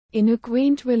in a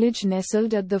quaint village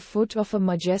nestled at the foot of a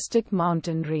majestic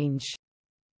mountain range.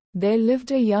 There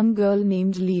lived a young girl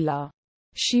named Leela.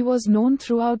 She was known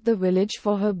throughout the village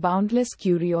for her boundless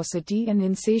curiosity and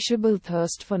insatiable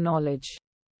thirst for knowledge.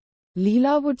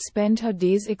 Leela would spend her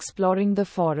days exploring the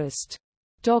forest,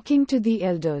 talking to the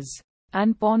elders,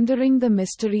 and pondering the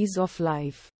mysteries of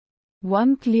life.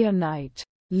 One clear night,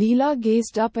 Leela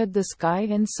gazed up at the sky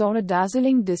and saw a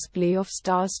dazzling display of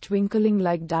stars twinkling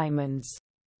like diamonds.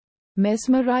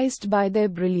 Mesmerized by their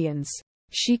brilliance,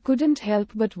 she couldn't help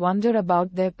but wonder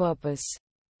about their purpose.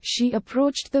 She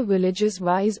approached the village's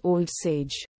wise old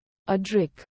sage,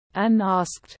 Adrik, and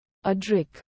asked,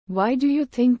 "Adrik, why do you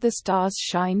think the stars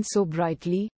shine so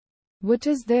brightly? What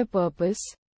is their purpose?"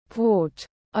 Quote.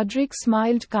 Adrik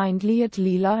smiled kindly at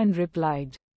Leela and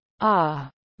replied, "Ah,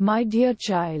 my dear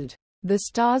child, the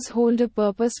stars hold a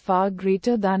purpose far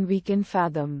greater than we can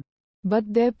fathom.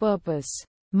 But their purpose,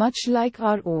 much like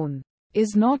our own,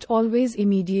 is not always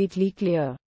immediately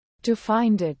clear. To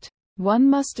find it, one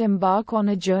must embark on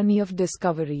a journey of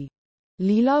discovery."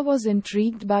 Leela was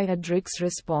intrigued by Adrik's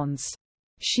response.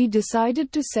 She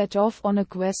decided to set off on a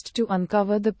quest to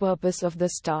uncover the purpose of the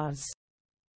stars.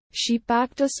 She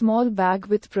packed a small bag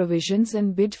with provisions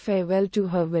and bid farewell to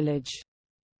her village.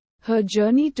 Her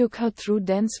journey took her through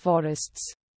dense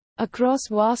forests, across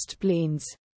vast plains,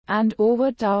 and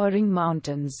over towering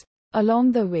mountains.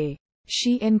 Along the way,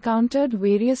 she encountered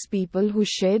various people who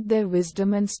shared their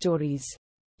wisdom and stories,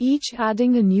 each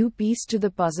adding a new piece to the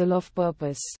puzzle of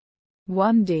purpose.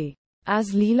 One day,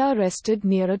 as Leela rested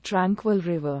near a tranquil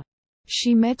river,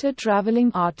 she met a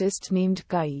traveling artist named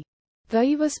Kai.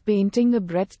 Kai was painting a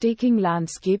breathtaking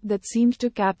landscape that seemed to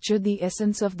capture the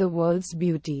essence of the world's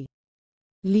beauty.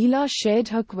 Leela shared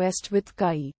her quest with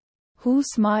Kai, who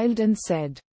smiled and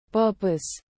said,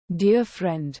 "Purpose, dear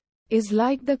friend, is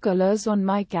like the colors on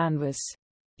my canvas.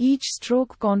 Each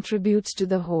stroke contributes to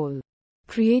the whole,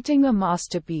 creating a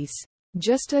masterpiece,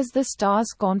 just as the stars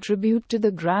contribute to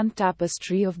the grand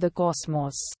tapestry of the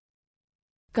cosmos."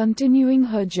 Continuing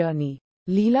her journey,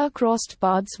 Leela crossed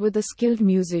paths with a skilled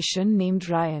musician named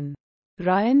Ryan.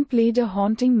 Ryan played a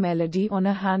haunting melody on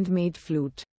a handmade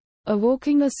flute,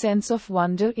 evoking a sense of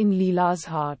wonder in Leela's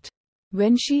heart.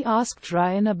 When she asked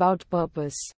Ryan about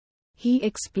purpose, he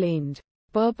explained,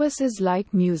 "Purpose is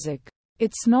like music.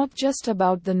 It's not just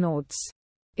about the notes.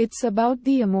 It's about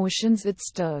the emotions it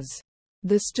stirs,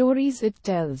 the stories it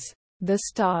tells." The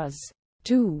stars,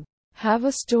 too, have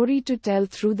a story to tell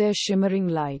through their shimmering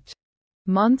light.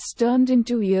 Months turned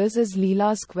into years as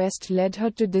Leela's quest led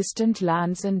her to distant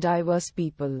lands and diverse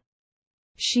people.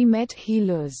 She met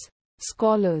healers,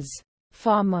 scholars,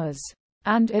 farmers,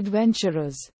 and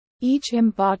adventurers, each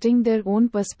imparting their own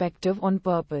perspective on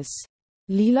purpose.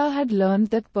 Leela had learned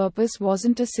that purpose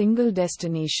wasn't a single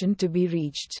destination to be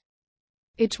reached.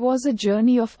 It was a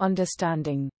journey of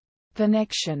understanding,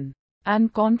 connection,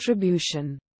 and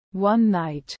contribution. One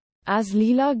night, as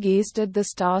Leela gazed at the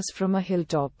stars from a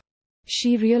hilltop,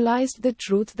 she realized the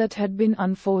truth that had been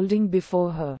unfolding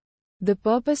before her. The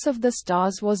purpose of the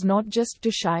stars was not just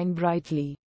to shine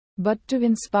brightly, but to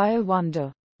inspire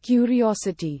wonder,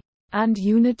 curiosity, and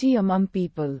unity among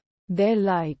people. Their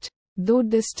light, though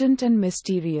distant and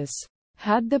mysterious,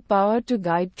 had the power to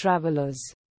guide travelers,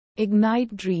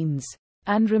 ignite dreams,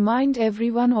 and remind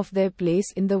everyone of their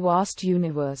place in the vast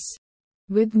universe.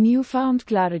 With newfound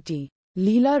clarity,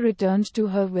 Leela returned to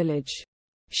her village.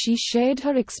 She shared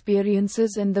her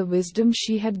experiences and the wisdom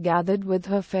she had gathered with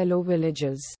her fellow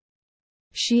villagers.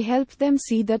 She helped them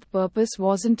see that purpose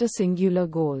wasn't a singular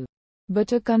goal,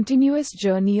 but a continuous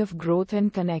journey of growth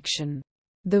and connection.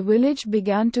 The village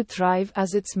began to thrive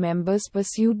as its members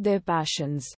pursued their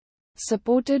passions,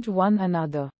 supported one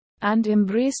another, and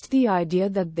embraced the idea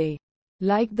that they,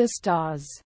 like the stars,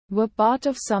 were part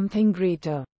of something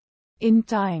greater. In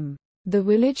time, the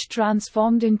village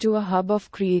transformed into a hub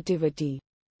of creativity,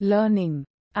 learning,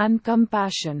 and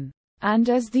compassion. And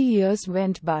as the years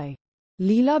went by,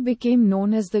 Leela became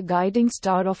known as the guiding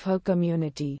star of her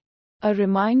community. A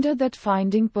reminder that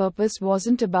finding purpose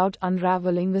wasn't about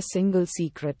unraveling a single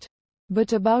secret,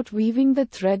 but about weaving the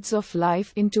threads of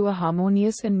life into a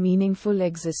harmonious and meaningful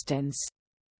existence.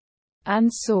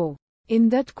 And so, in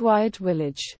that quiet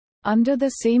village, under the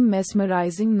same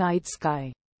mesmerizing night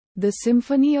sky, the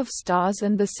symphony of stars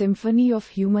and the symphony of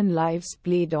human lives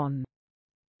played on,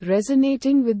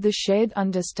 resonating with the shared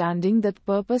understanding that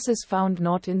purpose is found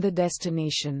not in the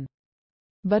destination,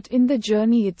 but in the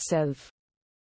journey itself.